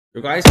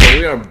You guys, so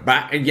we are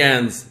back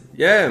again.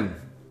 Yeah.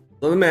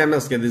 So let me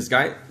get this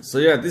guy. So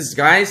yeah, this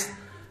guy's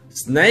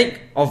Snake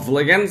of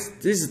Legends.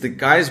 This is the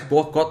guy's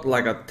both got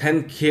like a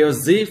 10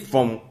 KZ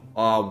from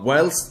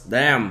Wales.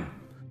 Damn.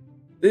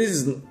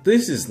 This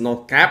is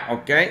not cap,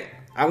 okay?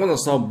 I'm gonna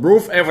show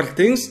proof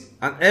everything,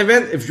 and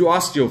even if you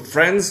ask your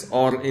friends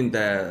or in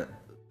the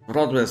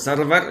Growtopia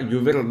server, you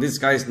will this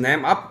guy's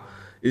name up.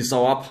 It's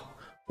so up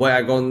where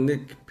I gonna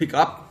pick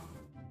up.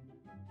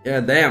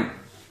 Yeah, damn.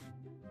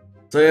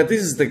 So yeah,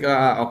 this is the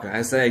guy. Okay,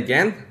 I say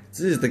again. This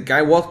is the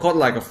guy what got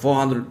like a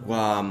 400.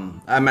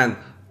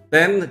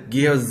 10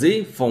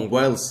 GHC from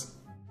Wales.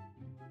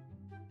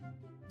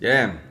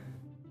 Yeah.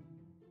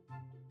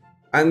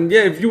 And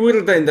yeah, if you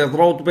will in the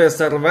Growtopia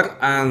server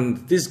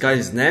and this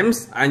guy's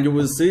names, and you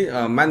will see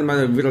many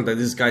will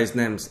this guy's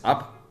names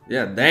up.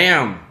 Yeah,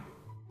 damn.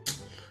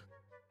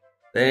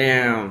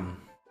 Damn.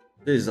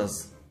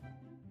 Jesus.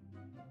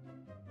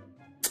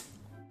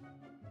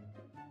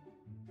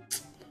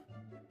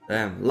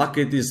 Damn,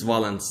 lucky this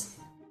Valence.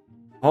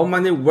 How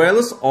many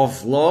wells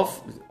of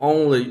love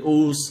only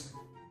use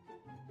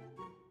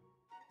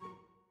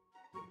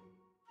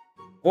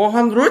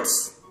 400?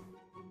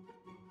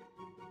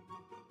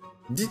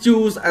 Did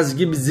you use as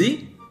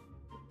GHC?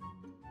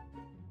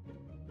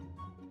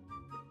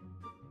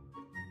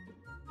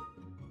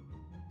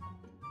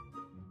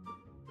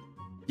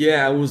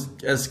 Yeah, I was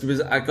as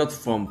GHC. I got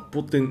from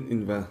Putin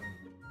in the.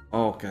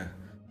 Okay.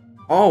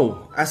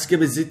 Oh, as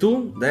GHC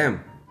too?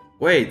 Damn.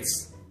 Wait.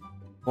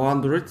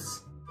 400?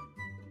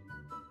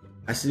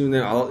 I see you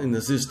name a lot in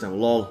the system,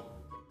 lol.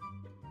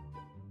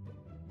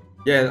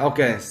 Yeah,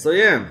 okay, so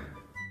yeah.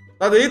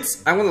 That's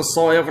it. I'm gonna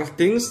show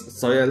everything.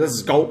 So yeah,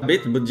 let's go a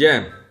bit, but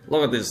yeah,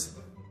 look at this.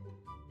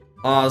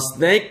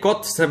 Snake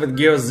got 7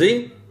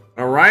 GHC.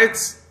 Alright.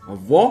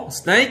 Whoa,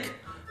 Snake?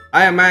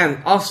 I am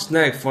man of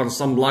Snake for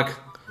some luck.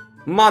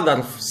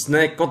 Mother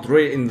Snake got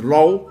 3 in a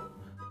row.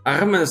 I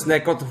remember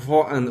Snake got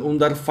 4 in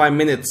under 5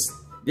 minutes.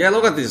 Yeah,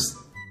 look at this.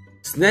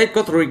 Snake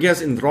got 3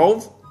 GHC in a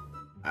row.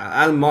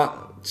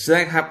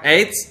 Snake have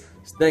 8.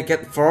 Snake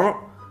get 4.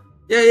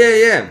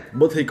 Yeah.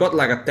 But he got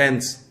like a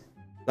 10.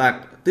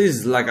 Like this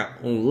is like a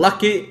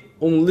unlucky,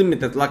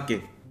 unlimited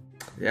lucky.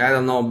 Yeah, I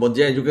don't know, but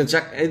yeah, you can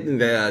check it in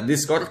the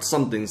Discord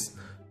somethings.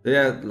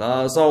 Yeah,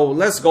 so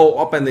let's go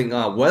opening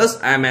wells.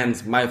 I mean,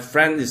 my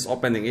friend is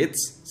opening it,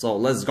 so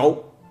let's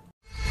go.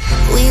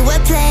 We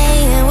were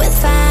playing with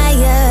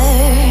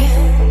fire.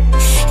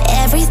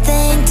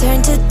 Everything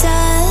turned to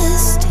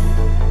dust.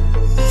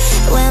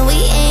 When we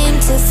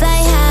aimed to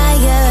fly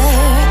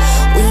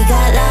higher, we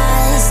got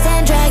lost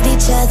and dragged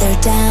each other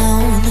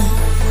down.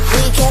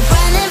 We kept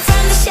running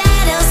from the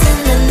shadows in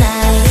the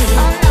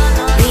night,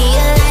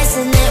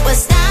 realizing it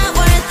was not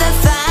worth the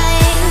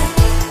fight.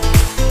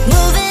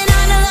 Moving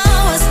on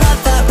alone was what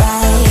felt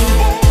right,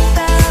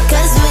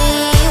 'cause we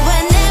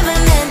were never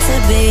meant to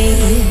be.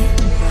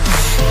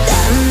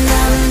 Dum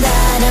dum da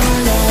dum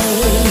day,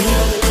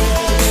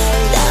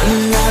 dum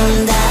dum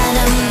da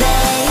dum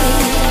day,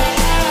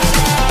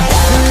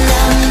 dum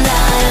dum da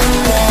dum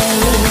day,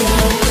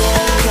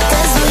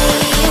 'cause we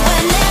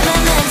were never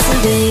meant to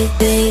be.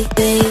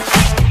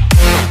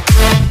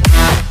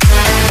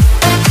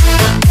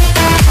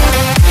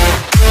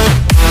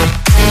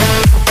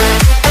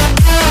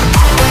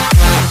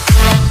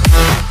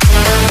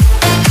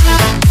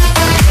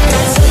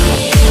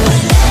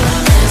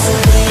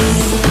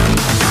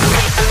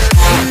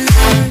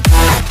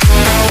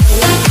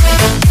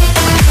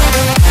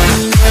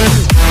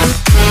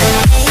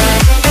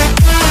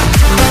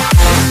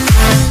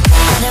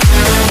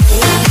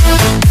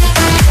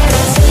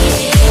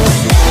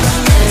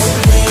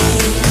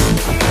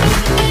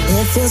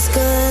 Feels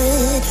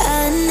good,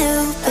 a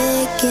new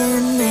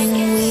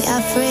beginning. We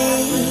are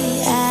free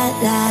at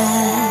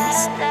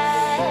last,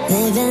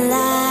 living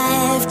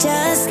life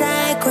just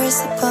like we're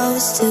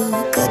supposed to.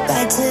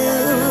 Goodbye to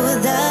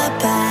the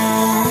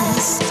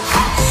past,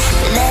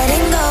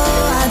 letting go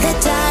of the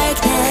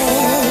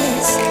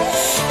darkness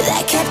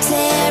that kept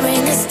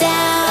tearing us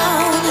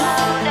down.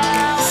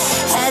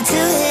 Had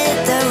to hit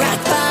the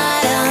rock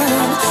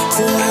bottom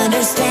to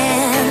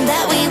understand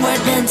that we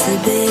weren't meant to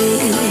be.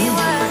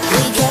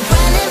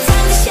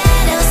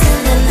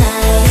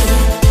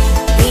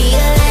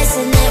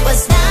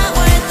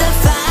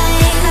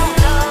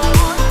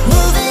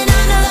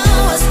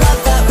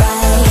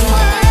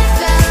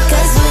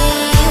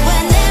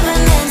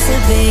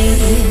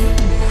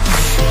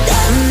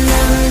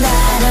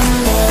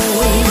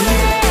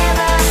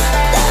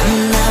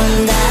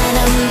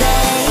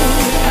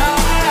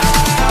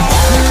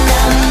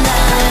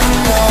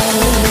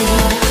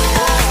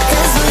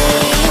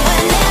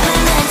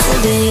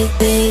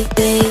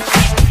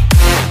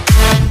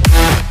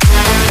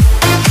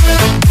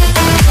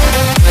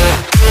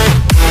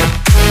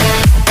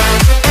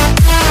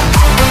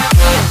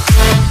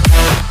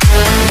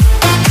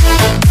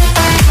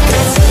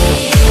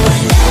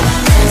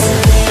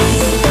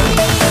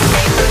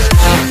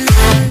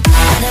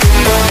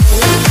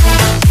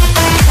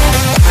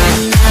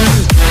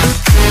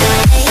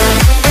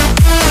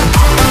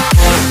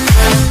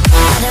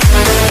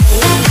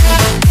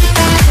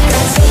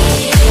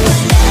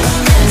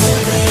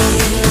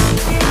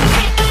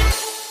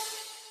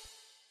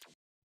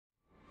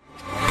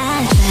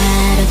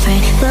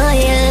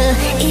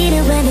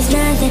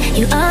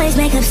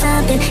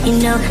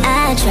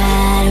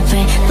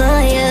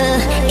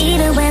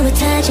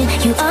 touching,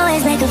 you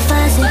always make a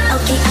fuss.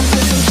 Okay, I'm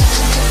patient,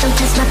 don't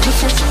test my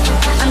patience.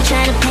 I'm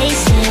trying to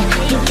pace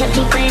it. You kept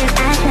me waiting,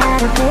 I try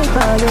to pray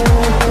for you.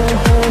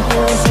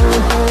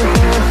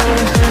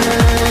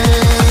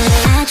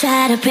 I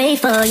try to pray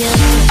for you.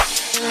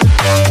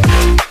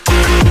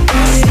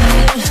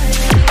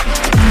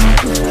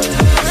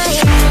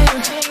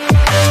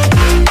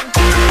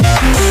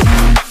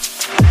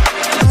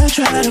 I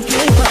try to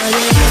pray for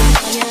you.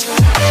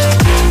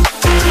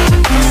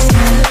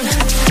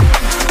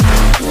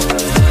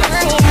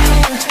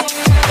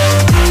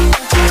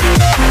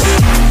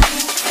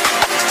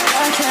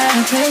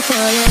 Pray for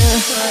you,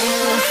 for you,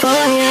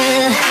 for you.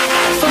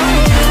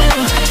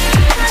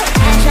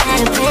 I try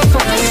to pray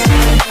for you,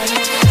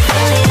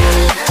 for you.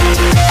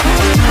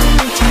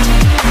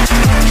 I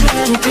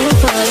try to pray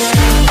for you,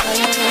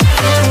 for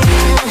you.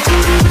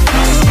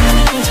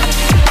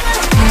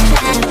 I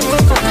try to pray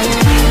for you,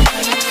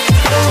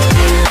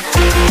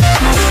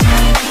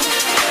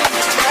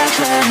 I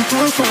try to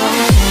pray for you. I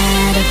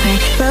try to pray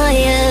for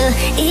you.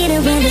 Even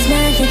when there's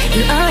nothing,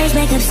 you always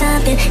make up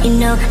something. You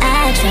know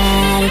I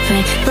try to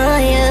pray for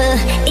you.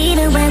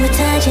 Even when we're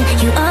touching,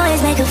 you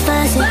always make a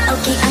fuss.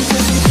 Okay, I'm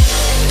patient,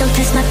 don't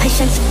test my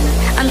patience.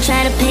 I'm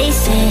trying to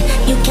pace it.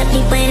 You kept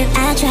me waiting,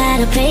 I try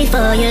to pray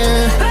for you.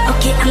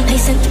 Okay, I'm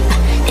patient,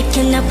 it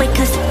cannot wait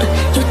cause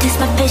you test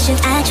my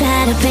patience. I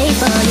try to pray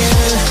for you,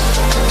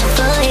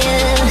 for you,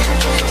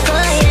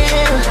 for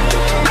you.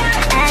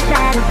 I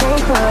try to pray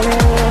for you,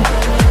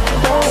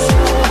 for you,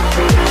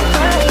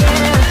 for you.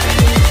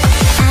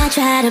 I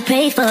try to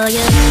pray for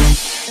you.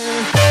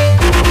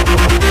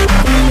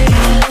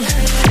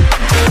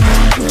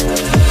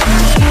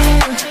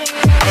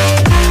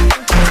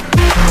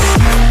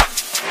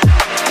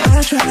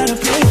 I try to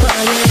pray for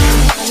you.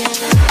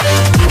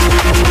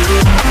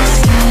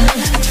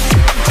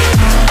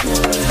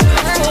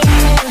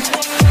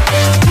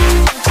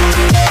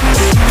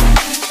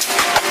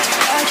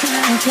 I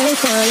try to pray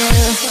for you,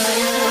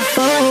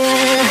 for you,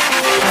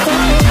 for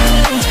you.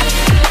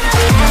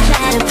 I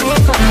try to pray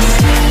for you,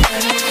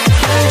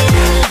 for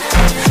you.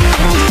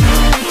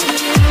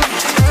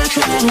 I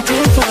try to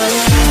pray for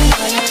you,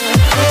 for you. I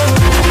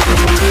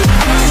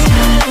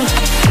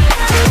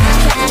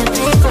try to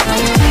pray for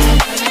you.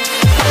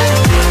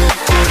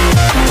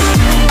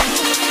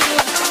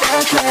 I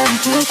try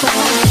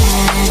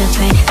to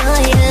pray for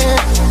you,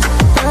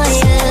 for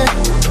you,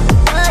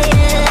 for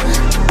you.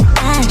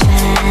 I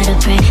try to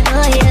pray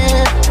for you,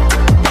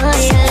 for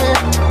you,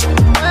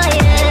 for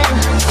you.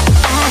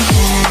 I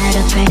try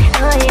to pray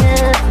for you,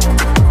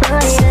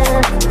 for you,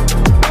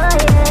 for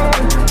you.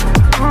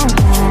 I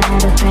try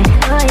to pray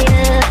for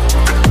you,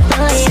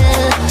 for you.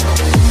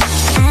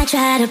 I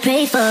try to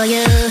pray for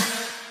you.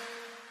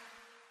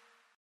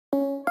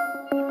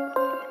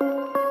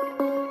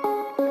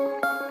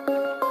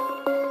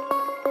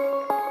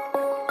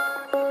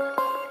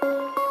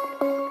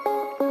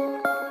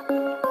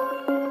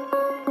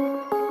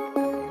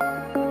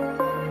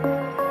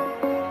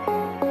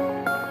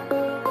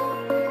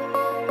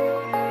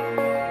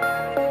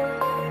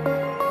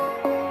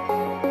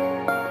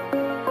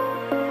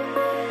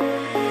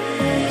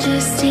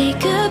 Just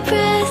take a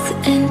breath.